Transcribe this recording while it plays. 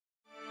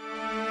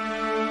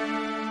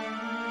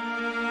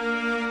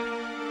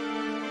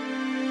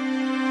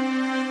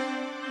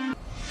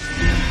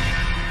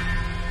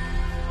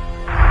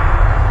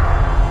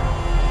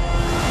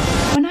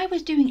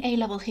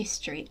A-level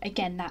history,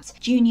 again that's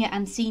junior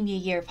and senior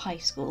year of high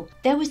school,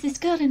 there was this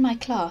girl in my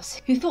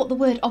class who thought the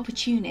word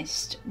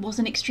opportunist was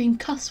an extreme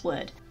cuss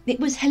word. It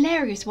was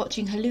hilarious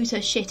watching her lose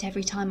her shit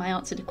every time I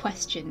answered a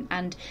question,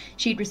 and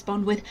she'd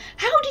respond with,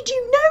 "How did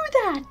you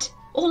know that?"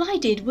 All I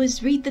did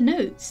was read the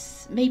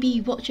notes,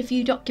 maybe watch a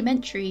few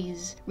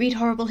documentaries, read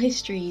horrible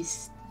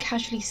histories,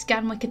 casually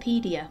scan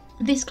Wikipedia.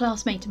 This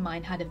classmate of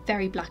mine had a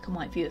very black and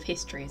white view of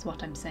history, is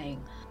what I'm saying.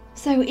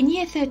 So in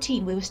year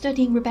 13 we were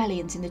studying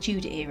rebellions in the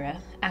Tudor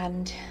era,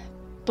 and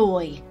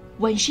boy,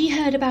 when she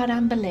heard about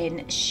Anne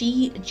Boleyn,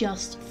 she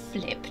just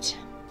flipped.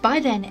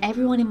 By then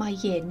everyone in my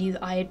year knew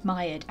that I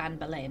admired Anne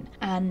Boleyn,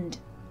 and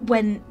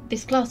when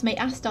this classmate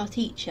asked our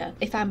teacher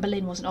if Anne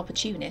Boleyn was an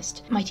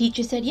opportunist, my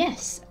teacher said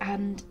yes,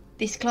 and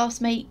this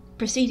classmate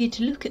proceeded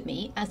to look at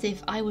me as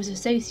if I was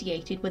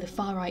associated with a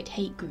far-right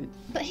hate group.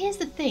 But here's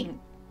the thing,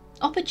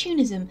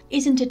 opportunism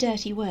isn't a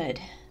dirty word.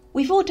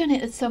 We've all done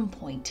it at some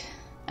point,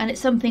 and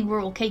it's something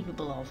we're all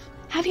capable of.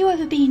 Have you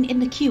ever been in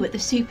the queue at the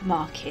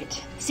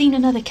supermarket, seen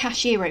another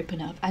cashier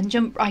open up and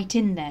jump right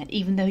in there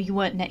even though you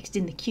weren't next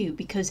in the queue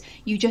because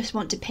you just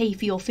want to pay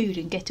for your food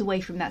and get away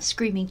from that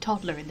screaming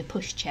toddler in the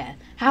pushchair?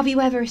 Have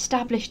you ever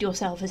established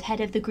yourself as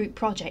head of the group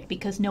project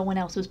because no one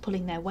else was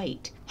pulling their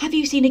weight? Have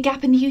you seen a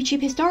gap in the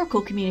YouTube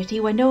historical community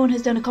where no one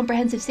has done a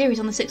comprehensive series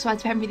on the 6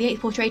 wives of Henry VIII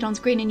portrayed on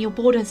screen and you're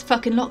bored as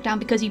fucking lockdown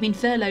because you've been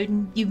furloughed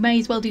and you may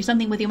as well do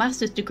something with your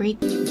master's degree?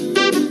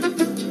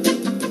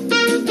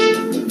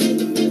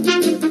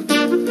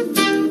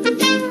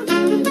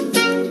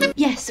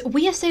 Yes,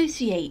 we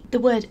associate the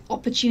word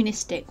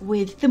opportunistic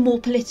with the more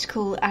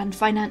political and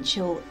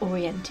financial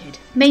oriented,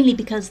 mainly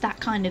because that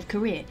kind of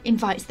career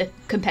invites the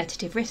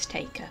competitive risk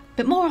taker.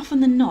 But more often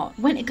than not,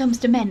 when it comes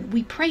to men,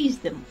 we praise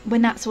them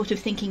when that sort of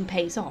thinking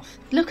pays off.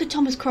 Look at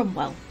Thomas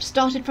Cromwell,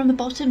 started from the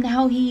bottom,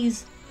 now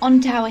he's on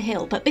Tower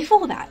Hill, but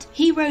before that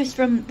he rose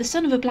from the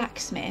son of a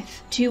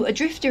blacksmith to a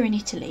drifter in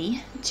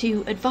Italy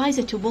to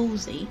advisor to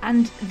Wolsey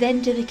and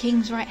then to the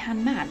king's right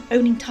hand man,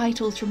 owning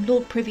titles from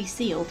Lord Privy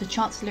Seal to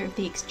Chancellor of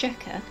the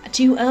Exchequer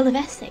to Earl of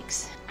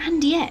Essex.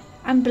 And yet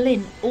Anne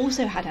Boleyn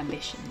also had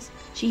ambitions.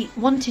 She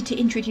wanted to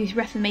introduce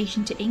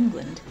Reformation to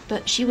England,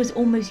 but she was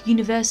almost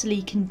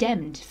universally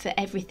condemned for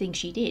everything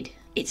she did.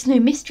 It's no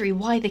mystery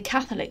why the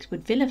Catholics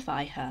would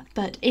vilify her,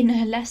 but in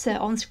her lesser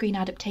on-screen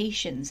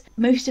adaptations,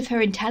 most of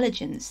her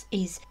intelligence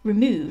is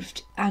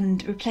removed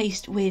and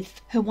replaced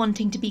with her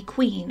wanting to be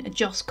queen at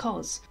just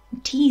cause,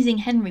 teasing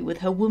Henry with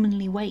her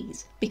womanly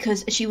ways,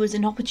 because she was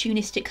an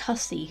opportunistic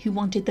hussy who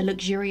wanted the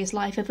luxurious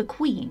life of a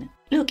queen.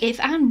 Look, if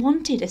Anne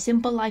wanted a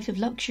simple life of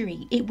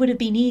luxury, it would have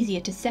been easier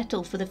to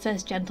settle for the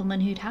first gentleman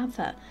who'd have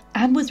her.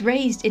 Anne was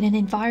raised in an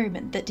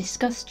environment that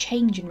discussed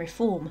change and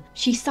reform.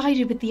 She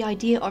sided with the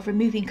idea of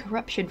removing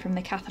corruption from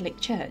the Catholic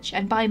Church,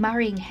 and by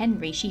marrying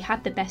Henry she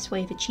had the best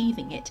way of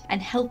achieving it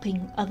and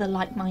helping other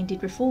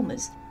like-minded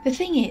reformers. The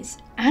thing is,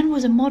 Anne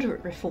was a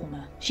moderate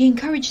reformer. She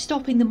encouraged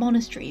stopping the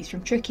monasteries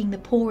from tricking the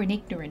poor and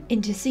ignorant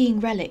into seeing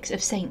relics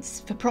of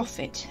saints for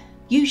profit,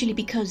 usually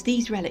because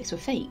these relics were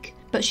fake.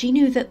 But she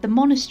knew that the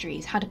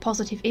monasteries had a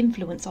positive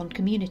influence on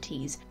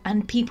communities,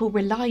 and people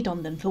relied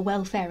on them for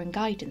welfare and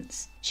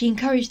guidance. She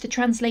encouraged the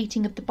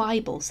translating of the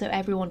Bible so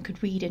everyone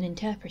could read and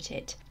interpret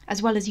it,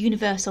 as well as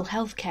universal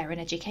healthcare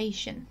and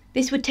education.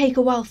 This would take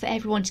a while for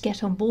everyone to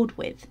get on board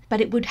with,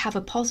 but it would have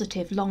a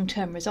positive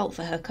long-term result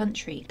for her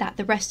country that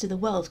the rest of the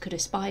world could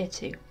aspire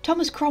to.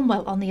 Thomas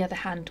Cromwell, on the other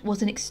hand,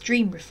 was an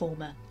extreme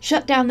reformer.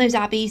 Shut down those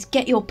abbeys,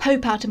 get your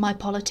Pope out of my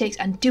politics,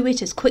 and do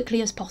it as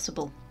quickly as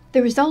possible.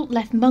 The result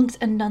left monks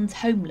and nuns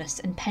homeless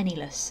and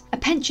penniless. A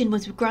pension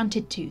was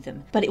granted to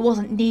them, but it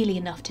wasn't nearly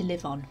enough to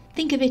live on.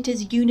 Think of it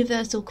as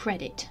universal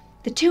credit.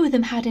 The two of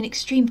them had an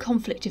extreme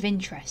conflict of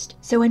interest,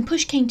 so when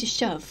push came to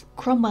shove,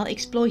 Cromwell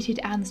exploited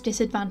Anne's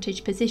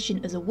disadvantaged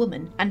position as a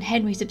woman and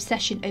Henry's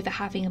obsession over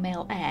having a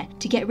male heir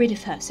to get rid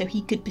of her so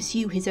he could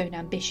pursue his own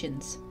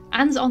ambitions.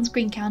 Anne's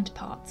on-screen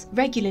counterparts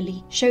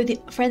regularly show the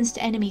friends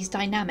to enemies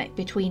dynamic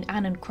between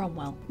Anne and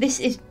Cromwell. This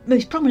is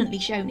most prominently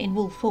shown in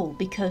Wolf Hall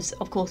because,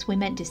 of course, we're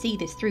meant to see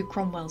this through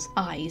Cromwell's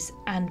eyes,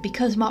 and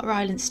because Mark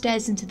Rylance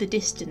stares into the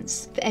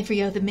distance for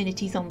every other minute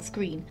he's on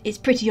screen, it's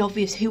pretty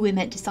obvious who we're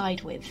meant to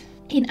side with.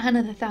 In Anne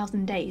of the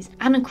Thousand Days,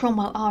 Anne and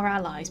Cromwell are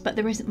allies, but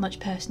there isn't much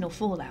personal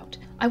fallout.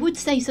 I would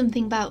say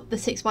something about the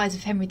 6 Wives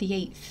of Henry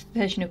VIII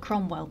version of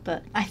Cromwell,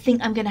 but I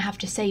think I'm going to have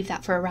to save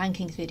that for a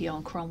rankings video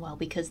on Cromwell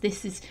because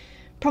this is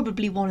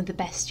probably one of the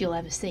best you'll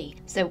ever see,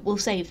 so we'll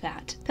save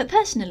that. But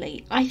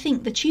personally, I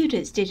think the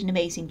Tudors did an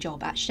amazing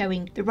job at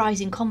showing the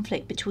rising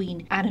conflict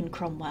between Anne and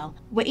Cromwell,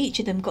 where each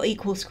of them got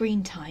equal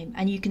screen time,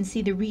 and you can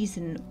see the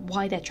reason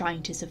why they're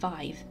trying to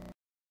survive.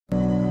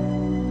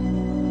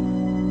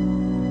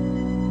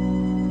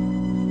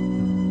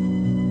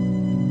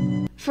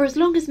 For as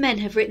long as men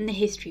have written the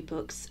history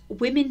books,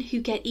 women who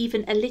get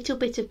even a little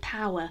bit of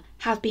power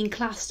have been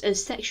classed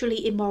as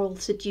sexually immoral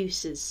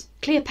seducers.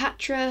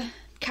 Cleopatra,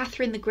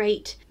 Catherine the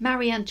Great,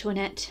 Marie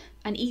Antoinette,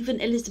 and even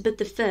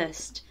Elizabeth I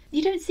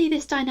You don't see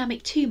this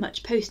dynamic too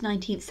much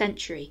post-19th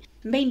century,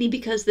 mainly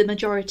because the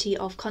majority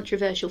of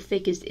controversial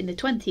figures in the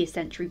 20th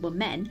century were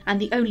men,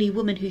 and the only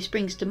woman who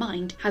springs to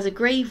mind has a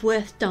grave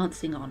worth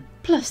dancing on.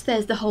 Plus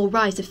there's the whole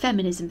rise of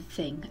feminism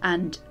thing,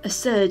 and a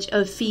surge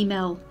of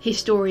female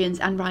historians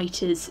and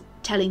writers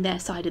telling their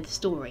side of the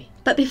story.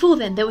 But before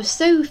then, there were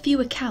so few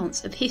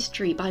accounts of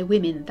history by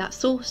women that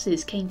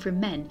sources came from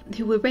men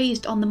who were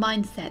raised on the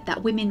mindset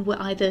that women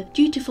were either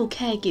dutiful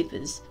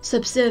caregivers,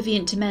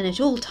 subservient to men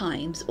at all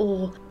times,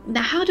 or,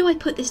 now how do I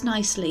put this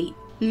nicely,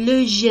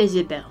 le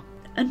Jezebel.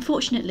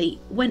 Unfortunately,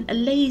 when a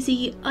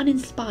lazy,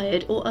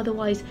 uninspired or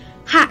otherwise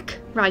hack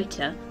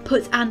writer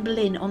puts Anne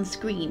Boleyn on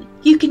screen,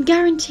 you can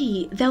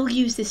guarantee they'll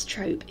use this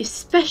trope,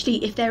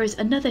 especially if there is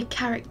another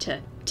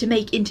character to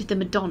make into the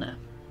Madonna.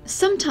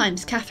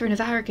 Sometimes Catherine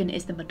of Aragon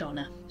is the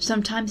Madonna,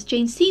 sometimes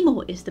Jane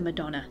Seymour is the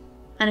Madonna,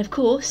 and of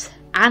course,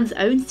 Anne's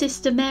own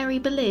sister Mary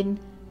Boleyn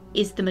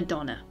is the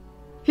Madonna.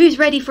 Who's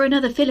ready for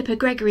another Philippa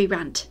Gregory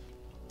rant?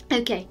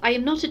 Okay, I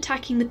am not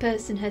attacking the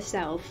person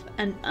herself,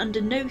 and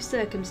under no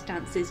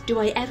circumstances do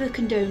I ever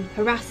condone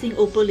harassing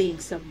or bullying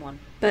someone,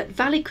 but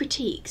valid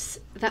critiques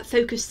that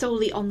focus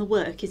solely on the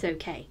work is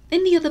okay.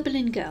 In The Other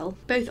Boleyn Girl,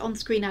 both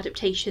on-screen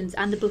adaptations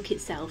and the book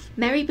itself,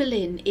 Mary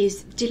Boleyn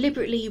is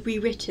deliberately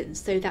rewritten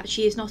so that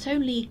she is not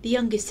only the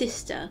younger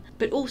sister,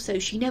 but also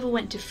she never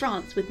went to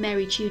France with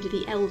Mary Tudor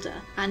the Elder,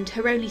 and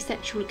her only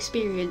sexual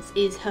experience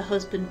is her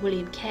husband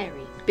William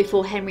Carey,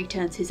 before Henry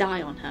turns his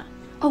eye on her.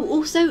 Oh,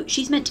 also,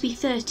 she's meant to be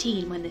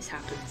 13 when this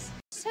happens.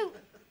 So,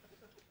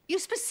 you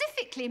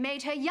specifically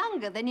made her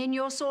younger than in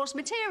your source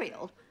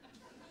material?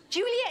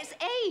 Juliet's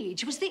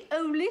age was the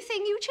only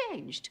thing you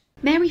changed?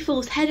 Mary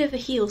falls head over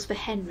heels for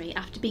Henry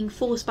after being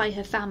forced by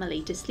her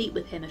family to sleep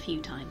with him a few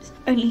times,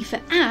 only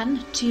for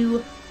Anne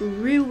to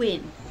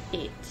ruin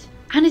it.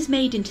 Anne is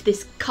made into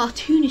this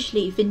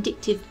cartoonishly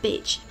vindictive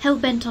bitch,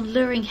 hell-bent on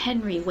luring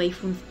Henry away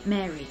from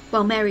Mary,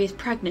 while Mary is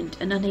pregnant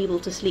and unable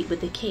to sleep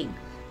with the king.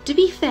 To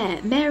be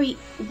fair, Mary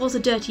was a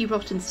dirty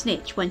rotten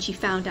snitch when she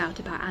found out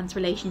about Anne's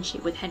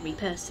relationship with Henry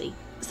Percy.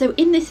 So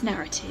in this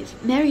narrative,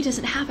 Mary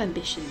doesn't have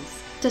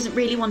ambitions, doesn't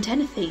really want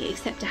anything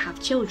except to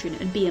have children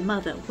and be a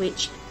mother,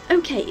 which,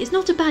 okay, is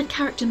not a bad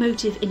character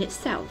motive in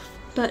itself,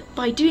 but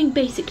by doing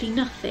basically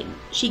nothing,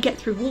 she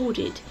gets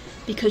rewarded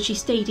because she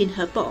stayed in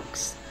her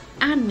box.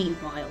 Anne,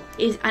 meanwhile,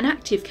 is an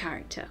active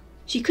character.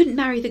 She couldn't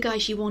marry the guy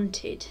she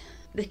wanted.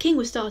 The king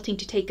was starting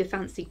to take a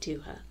fancy to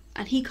her,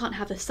 and he can't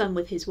have a son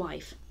with his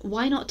wife.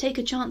 Why not take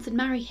a chance and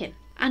marry him?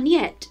 And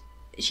yet,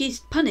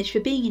 she's punished for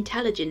being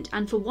intelligent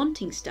and for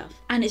wanting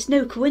stuff, and it's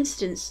no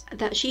coincidence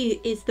that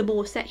she is the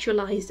more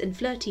sexualised and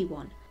flirty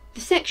one. The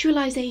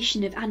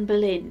sexualisation of Anne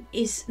Boleyn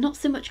is not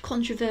so much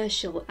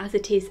controversial as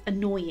it is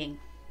annoying.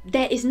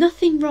 There is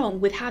nothing wrong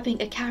with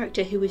having a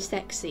character who is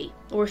sexy,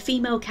 or a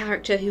female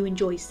character who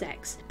enjoys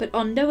sex, but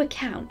on no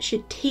account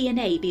should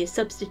TNA be a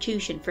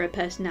substitution for a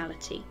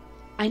personality.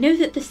 I know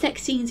that the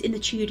sex scenes in the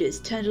Tudors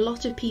turned a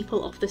lot of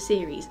people off the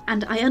series,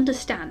 and I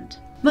understand.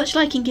 Much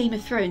like in Game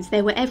of Thrones,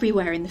 they were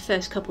everywhere in the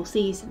first couple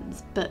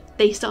seasons, but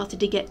they started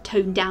to get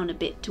toned down a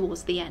bit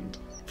towards the end.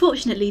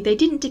 Fortunately, they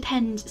didn't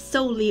depend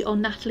solely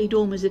on Natalie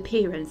Dormer's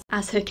appearance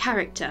as her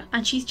character,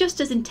 and she's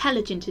just as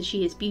intelligent as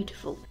she is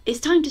beautiful. It's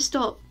time to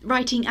stop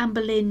writing Anne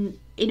Boleyn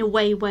in a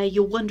way where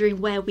you're wondering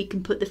where we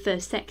can put the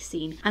first sex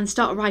scene, and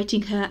start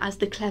writing her as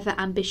the clever,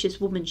 ambitious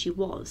woman she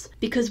was.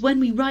 Because when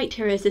we write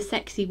her as a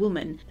sexy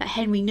woman that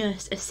Henry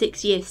nursed a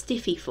 6-year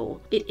stiffy for,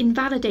 it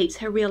invalidates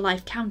her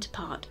real-life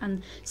counterpart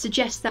and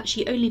suggests that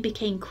she only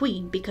became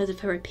queen because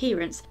of her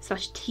appearance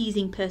 /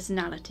 teasing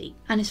personality,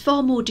 and is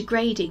far more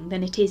degrading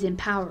than it is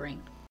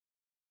empowering.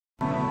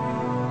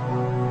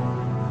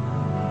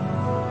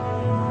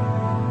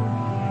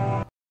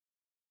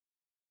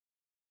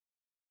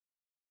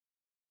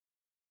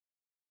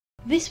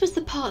 This was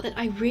the part that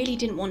I really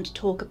didn't want to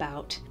talk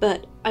about,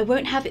 but I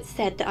won't have it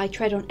said that I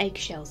tread on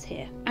eggshells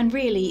here. And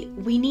really,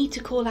 we need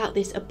to call out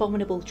this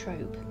abominable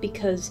trope,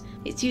 because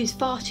it's used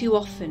far too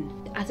often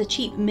as a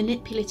cheap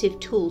manipulative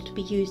tool to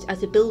be used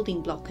as a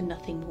building block and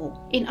nothing more.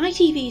 In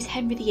ITV's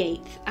Henry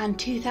VIII and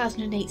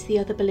 2008's The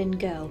Other Boleyn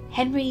Girl,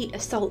 Henry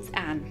assaults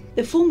Anne.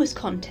 The former's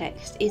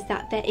context is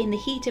that they're in the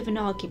heat of an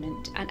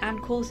argument and Anne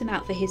calls him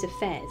out for his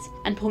affairs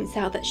and points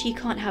out that she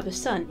can't have a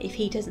son if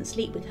he doesn't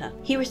sleep with her.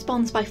 He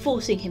responds by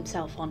forcing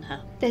himself on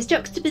her. There's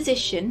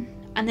juxtaposition,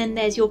 and then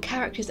there's your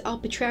characters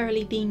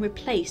arbitrarily being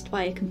replaced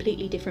by a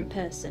completely different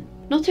person.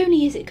 Not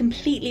only is it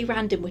completely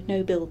random with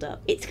no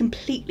build-up, it's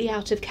completely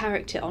out of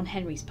character on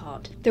Henry's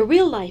part. The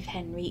real-life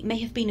Henry may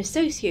have been a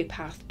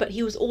sociopath, but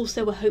he was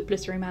also a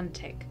hopeless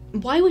romantic.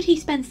 Why would he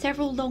spend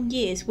several long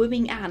years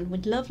wooing Anne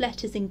with love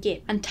letters and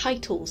gifts and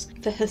titles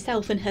for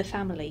herself and her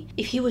family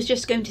if he was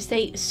just going to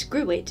say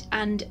screw it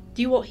and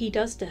do what he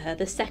does to her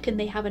the second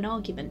they have an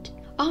argument?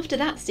 After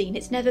that scene,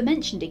 it's never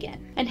mentioned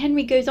again, and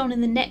Henry goes on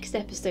in the next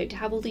episode to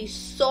have all these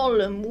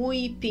solemn,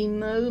 weepy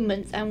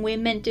moments, and we're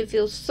meant to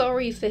feel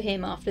sorry for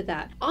him after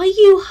that. Are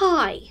you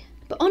high?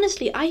 But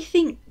honestly, I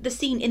think the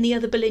scene in The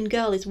Other Boleyn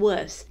Girl is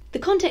worse. The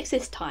context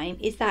this time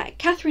is that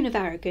Catherine of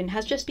Aragon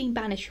has just been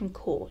banished from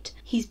court.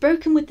 He's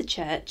broken with the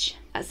church.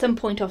 At some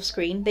point off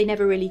screen, they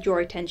never really draw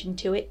attention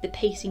to it. The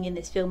pacing in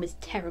this film is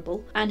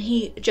terrible. And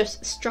he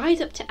just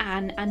strides up to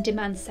Anne and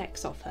demands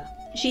sex off her.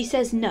 She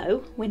says,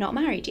 no, we're not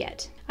married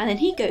yet. And then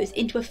he goes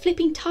into a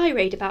flipping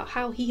tirade about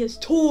how he has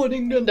torn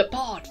England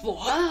apart for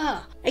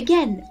her.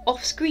 Again,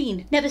 off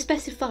screen, never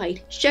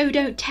specified, show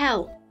don't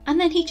tell. And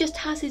then he just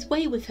has his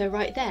way with her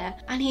right there,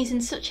 and he's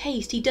in such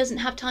haste he doesn't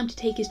have time to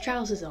take his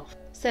trousers off.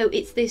 So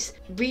it's this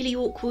really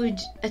awkward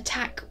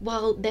attack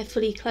while they're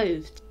fully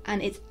clothed,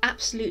 and it's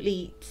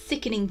absolutely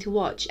sickening to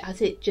watch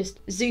as it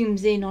just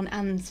zooms in on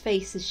Anne's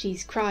face as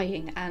she's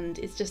crying, and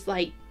it's just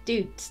like,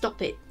 dude,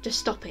 stop it. Just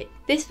stop it.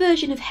 This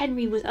version of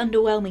Henry was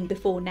underwhelming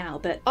before now,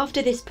 but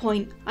after this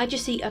point, I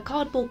just see a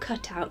cardboard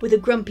cutout with a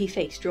grumpy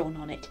face drawn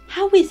on it.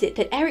 How is it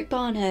that Eric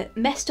Bana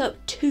messed up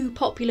two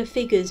popular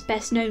figures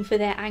best known for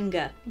their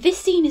anger? This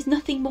scene is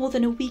nothing more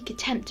than a weak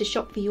attempt to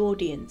shock the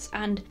audience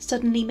and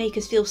suddenly make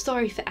us feel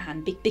sorry for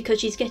Anne because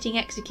she's getting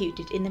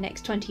executed in the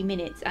next 20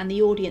 minutes and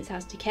the audience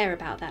has to care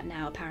about that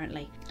now,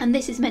 apparently. And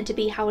this is meant to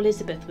be how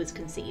Elizabeth was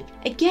conceived.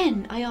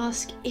 Again, I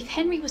ask, if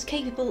Henry was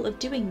capable of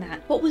doing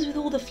that, what was with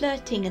all the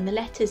flirting and the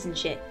letters and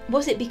shit?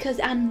 Was it because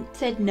Anne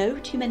said no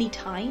too many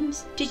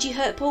times? Did you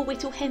hurt poor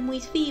Whittle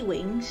Henry's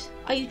feelings?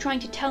 Are you trying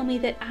to tell me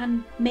that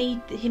Anne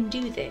made him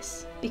do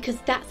this? Because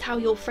that's how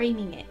you're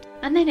framing it.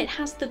 And then it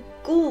has the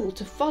gall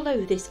to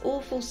follow this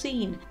awful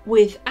scene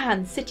with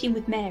Anne sitting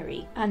with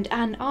Mary, and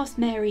Anne asks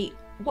Mary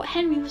what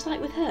Henry was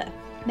like with her.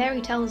 Mary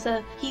tells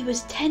her he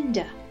was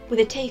tender, with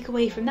a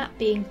takeaway from that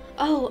being,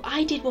 oh,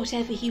 I did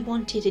whatever he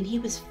wanted and he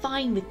was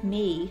fine with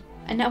me.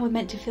 And now we're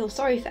meant to feel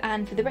sorry for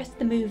Anne for the rest of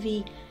the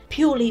movie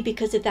purely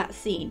because of that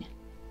scene.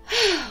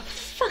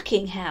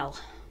 Fucking hell.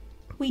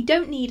 We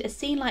don't need a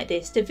scene like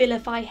this to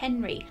vilify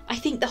Henry. I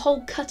think the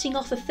whole cutting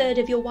off a third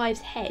of your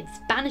wives' heads,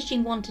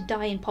 banishing one to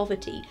die in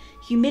poverty,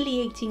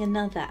 humiliating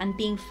another, and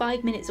being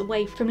 5 minutes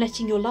away from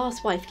letting your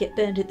last wife get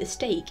burned at the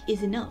stake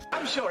is enough.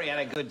 I'm sure he had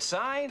a good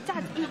side.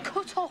 Dad, he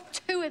cut off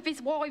two of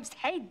his wives'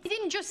 heads. He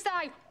didn't just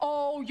say,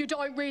 oh, you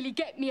don't really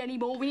get me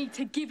anymore, we need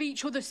to give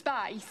each other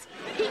space.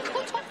 He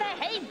cut off their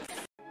heads.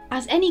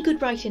 As any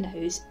good writer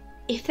knows,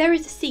 if there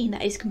is a scene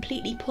that is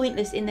completely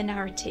pointless in the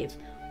narrative,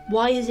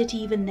 why is it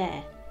even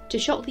there? To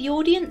shock the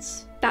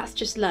audience? That's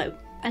just low.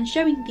 And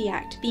showing the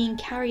act being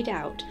carried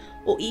out,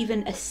 or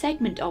even a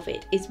segment of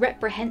it, is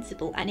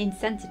reprehensible and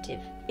insensitive.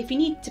 If you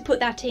need to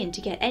put that in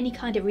to get any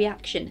kind of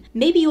reaction,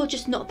 maybe you're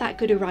just not that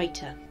good a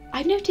writer.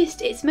 I've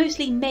noticed it's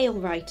mostly male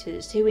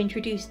writers who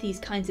introduce these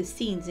kinds of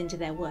scenes into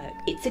their work.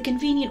 It's a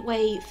convenient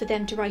way for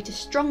them to write a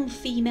strong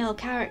female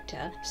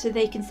character so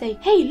they can say,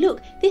 hey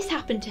look, this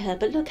happened to her,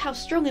 but look how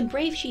strong and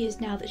brave she is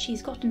now that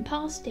she's gotten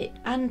past it.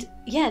 And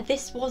yeah,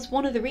 this was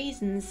one of the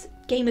reasons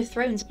Game of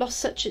Thrones lost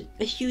such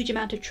a huge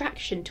amount of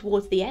traction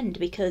towards the end,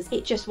 because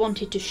it just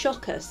wanted to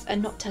shock us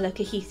and not tell a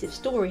cohesive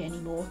story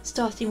anymore,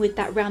 starting with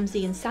that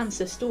Ramsay and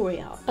Sansa story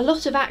arc. A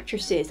lot of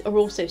actresses are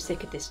also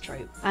sick of this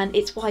trope, and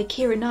it's why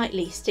Keira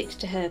Knightley sticks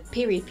to her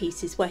period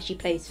pieces where she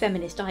plays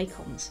feminist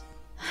icons.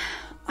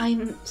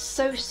 I'm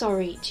so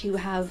sorry to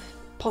have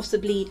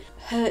possibly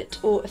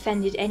hurt or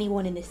offended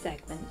anyone in this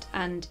segment,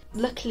 and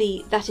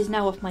luckily that is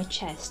now off my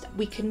chest.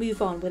 We can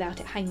move on without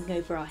it hanging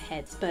over our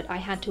heads, but I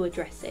had to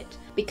address it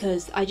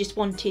because I just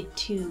wanted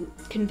to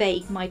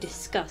convey my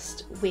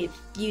disgust with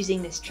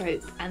using this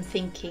trope and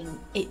thinking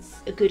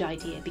it's a good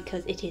idea,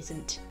 because it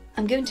isn't.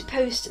 I'm going to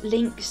post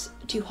links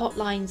to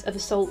hotlines of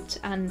assault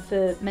and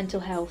for mental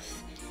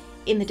health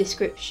in the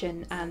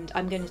description, and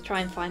I'm going to try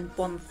and find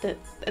ones that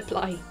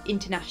apply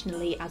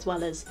internationally as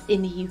well as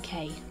in the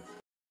UK.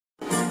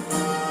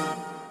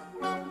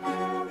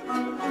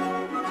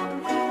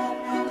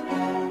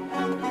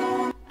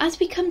 As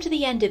we come to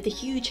the end of the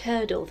huge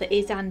hurdle that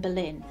is Anne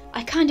Boleyn,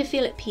 I kind of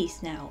feel at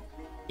peace now.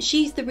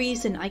 She's the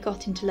reason I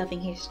got into loving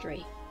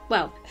history.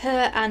 Well,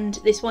 her and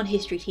this one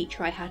history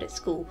teacher I had at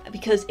school,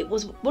 because it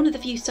was one of the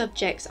few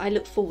subjects I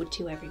looked forward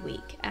to every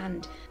week,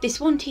 and this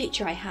one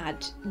teacher I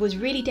had was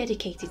really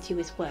dedicated to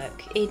his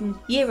work. In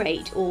year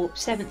 8 or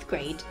 7th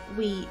grade,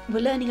 we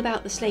were learning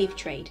about the slave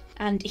trade,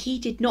 and he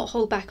did not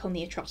hold back on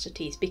the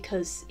atrocities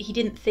because he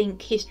didn't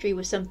think history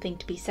was something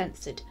to be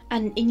censored.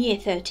 And in year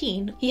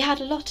 13, he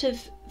had a lot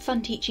of fun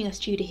teaching us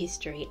Tudor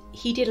history.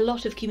 He did a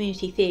lot of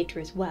community theatre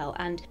as well,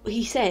 and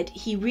he said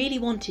he really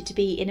wanted to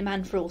be in A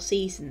Man for All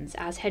Seasons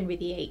as Henry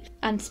VIII.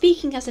 And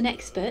speaking as an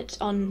expert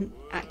on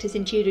actors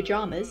in Tudor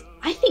dramas,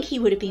 I think he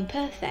would have been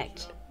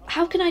perfect.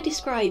 How can I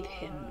describe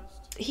him?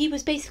 He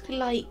was basically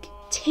like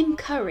Tim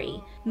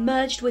Curry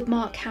merged with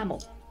Mark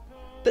Hamill.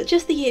 But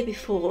just the year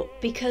before,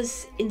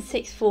 because in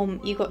 6th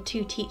form you got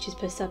 2 teachers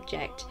per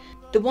subject,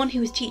 the one who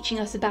was teaching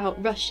us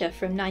about Russia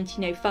from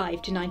 1905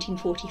 to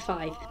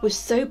 1945 was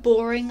so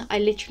boring I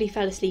literally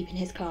fell asleep in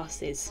his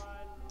classes.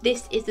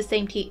 This is the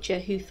same teacher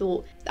who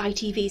thought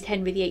ITV's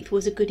Henry VIII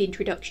was a good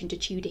introduction to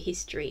Tudor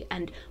history,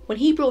 and when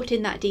he brought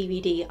in that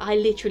DVD I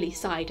literally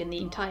sighed and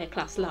the entire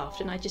class laughed,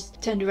 and I just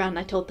turned around and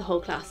I told the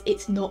whole class,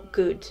 it's not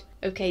good,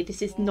 okay,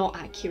 this is not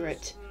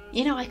accurate.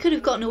 You know, I could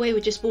have gotten away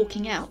with just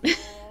walking out.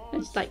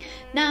 And it's like,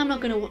 nah, I'm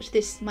not going to watch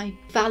this,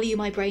 value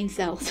my brain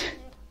cells.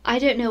 I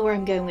don't know where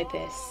I'm going with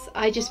this.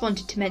 I just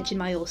wanted to mention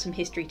my awesome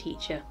history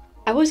teacher.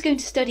 I was going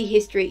to study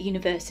history at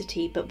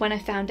university, but when I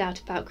found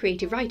out about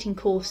creative writing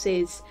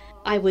courses,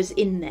 I was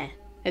in there,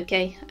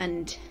 okay?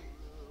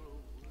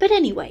 But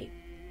anyway,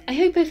 I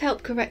hope I've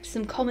helped correct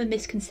some common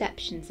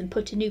misconceptions and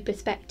put a new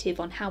perspective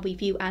on how we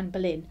view Anne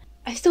Boleyn.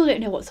 I still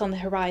don't know what's on the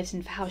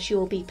horizon for how she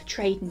will be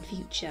portrayed in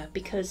future,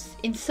 because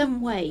in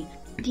some way,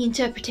 the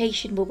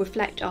interpretation will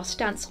reflect our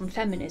stance on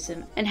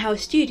feminism and how a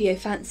studio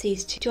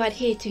fancies to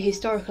adhere to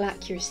historical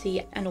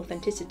accuracy and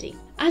authenticity.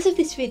 As of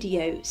this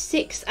video,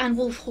 Six and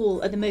Wolf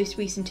Hall are the most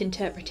recent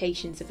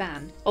interpretations of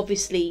Anne.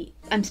 Obviously,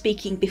 I'm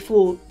speaking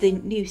before the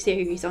new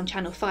series on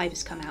Channel 5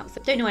 has come out,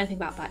 so don't know anything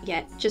about that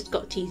yet, just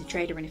got a teaser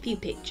trailer and a few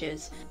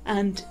pictures,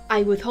 and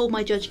I withhold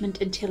my judgment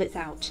until it's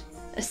out.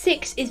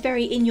 Six is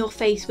very in your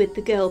face with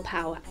the girl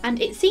power,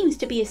 and it seems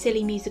to be a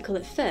silly musical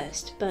at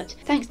first, but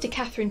thanks to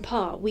Catherine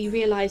Parr we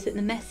realise that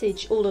the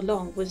message all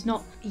along was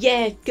not,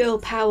 yeah, girl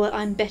power,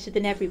 I'm better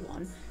than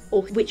everyone,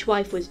 or which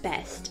wife was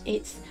best.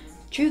 It's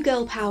true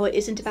girl power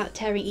isn't about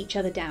tearing each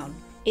other down.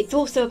 It's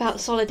also about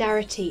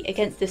solidarity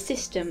against the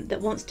system that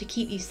wants to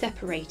keep you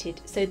separated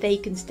so they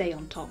can stay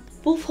on top.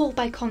 Wolf Hall,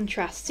 by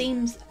contrast,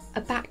 seems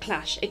a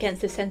backlash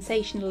against the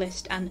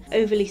sensationalist and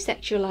overly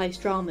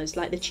sexualised dramas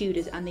like The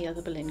Tudors and The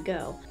Other Boleyn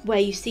Girl, where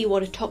you see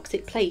what a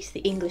toxic place the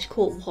English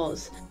court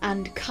was,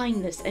 and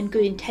kindness and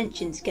good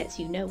intentions gets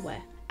you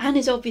nowhere. Anne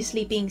is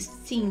obviously being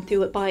seen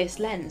through a biased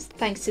lens,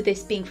 thanks to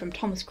this being from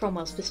Thomas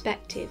Cromwell's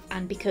perspective,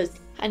 and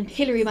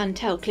Hilary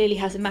Mantel clearly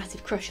has a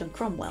massive crush on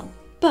Cromwell.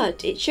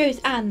 But it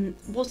shows Anne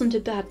wasn't a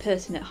bad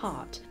person at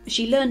heart.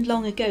 She learned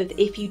long ago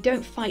that if you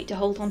don't fight to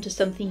hold on to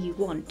something you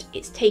want,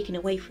 it's taken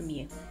away from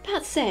you.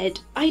 That said,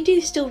 I do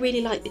still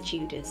really like The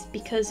Tudors,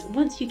 because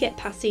once you get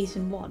past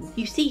season 1,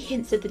 you see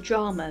hints of the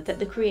drama that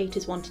the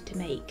creators wanted to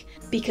make,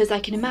 because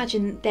I can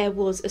imagine there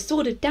was a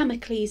sword of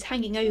Damocles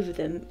hanging over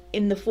them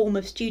in the form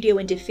of studio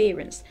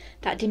interference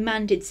that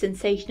demanded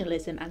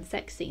sensationalism and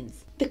sex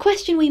scenes. The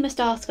question we must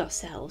ask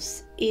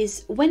ourselves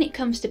is, when it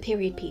comes to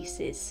period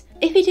pieces,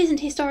 if it isn't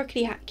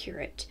historically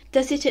accurate,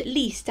 does it at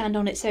least stand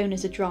on its own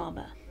as a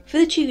drama? For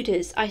The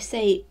Tudors, I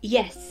say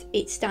yes,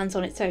 it stands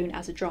on its own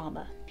as a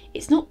drama.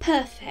 It's not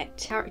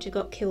perfect, the character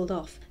got killed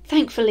off.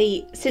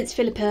 Thankfully, since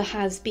Philippa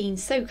has been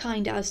so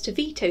kind as to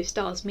veto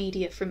Starz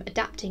Media from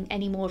adapting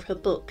any more of her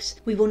books,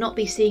 we will not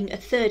be seeing a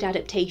third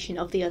adaptation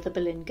of The Other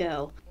Boleyn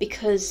Girl,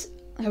 because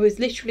I was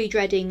literally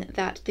dreading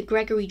that the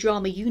Gregory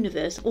drama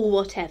universe, or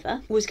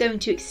whatever, was going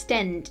to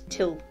extend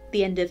till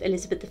the end of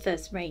Elizabeth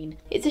I's reign.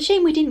 It's a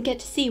shame we didn't get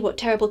to see what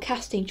terrible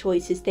casting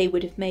choices they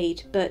would have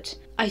made, but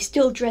I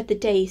still dread the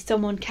day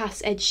someone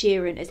casts Ed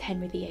Sheeran as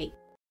Henry VIII.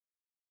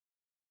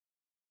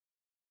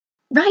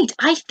 Right,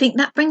 I think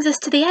that brings us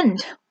to the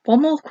end.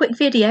 One more quick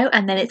video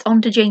and then it's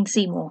on to Jane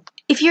Seymour.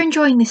 If you're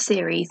enjoying this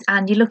series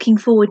and you're looking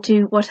forward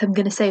to what I'm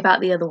going to say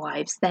about the other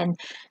wives, then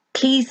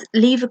please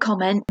leave a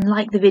comment and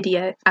like the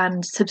video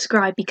and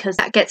subscribe, because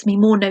that gets me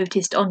more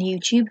noticed on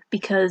YouTube,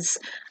 because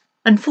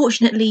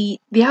unfortunately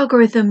the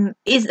algorithm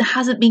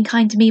hasn't been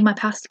kind to me in my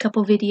past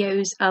couple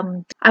videos.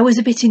 I was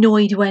a bit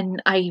annoyed when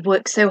I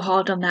worked so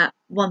hard on that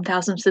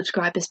 1000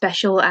 subscriber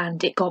special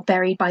and it got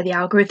buried by the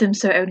algorithm,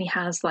 so it only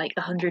has like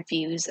 100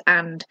 views,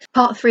 and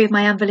part 3 of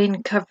my Anne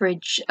Boleyn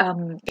coverage,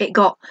 it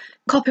got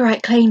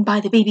copyright claimed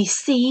by the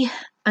BBC.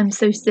 I'm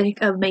so sick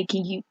of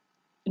making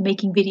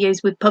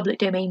videos with public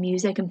domain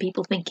music and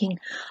people thinking,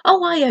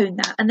 oh, I own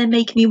that, and then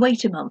making me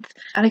wait a month,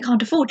 and I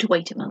can't afford to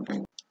wait a month.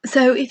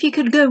 So if you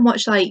could go and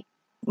watch like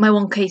my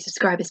 1k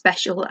subscriber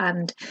special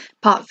and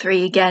part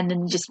 3 again,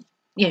 and just,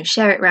 you know,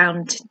 share it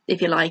around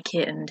if you like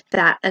it and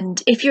that.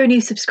 And if you're a new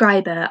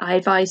subscriber, I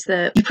advise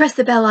that you press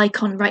the bell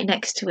icon right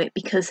next to it,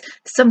 because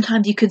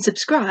sometimes you can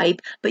subscribe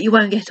but you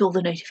won't get all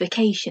the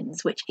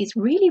notifications, which is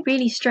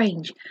really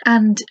strange.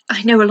 And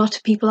I know a lot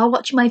of people are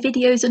watching my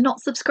videos and not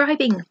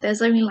subscribing.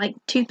 There's only like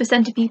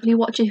 2% of people who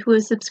watch it who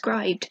are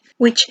subscribed,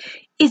 which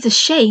is a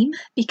shame,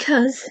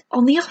 because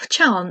on the off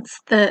chance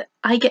that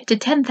I get to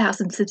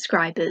 10,000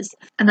 subscribers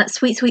and that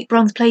sweet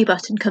bronze play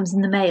button comes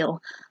in the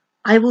mail,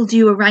 I will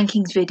do a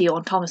rankings video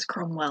on Thomas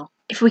Cromwell.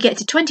 If we get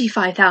to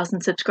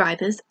 25,000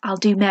 subscribers, I'll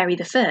do Mary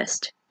I.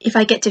 If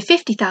I get to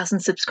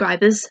 50,000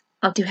 subscribers,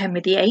 I'll do Henry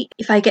VIII.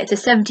 If I get to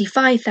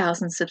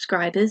 75,000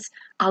 subscribers,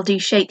 I'll do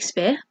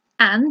Shakespeare.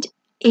 And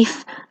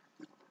if,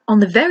 on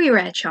the very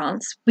rare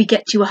chance, we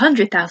get to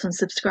 100,000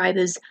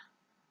 subscribers,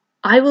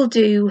 I will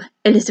do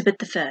Elizabeth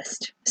I.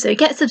 So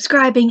get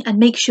subscribing and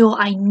make sure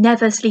I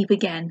never sleep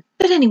again.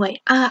 But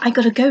anyway, I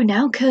gotta go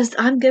now because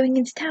I'm going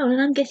into town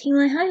and I'm getting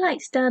my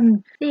highlights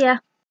done. See ya.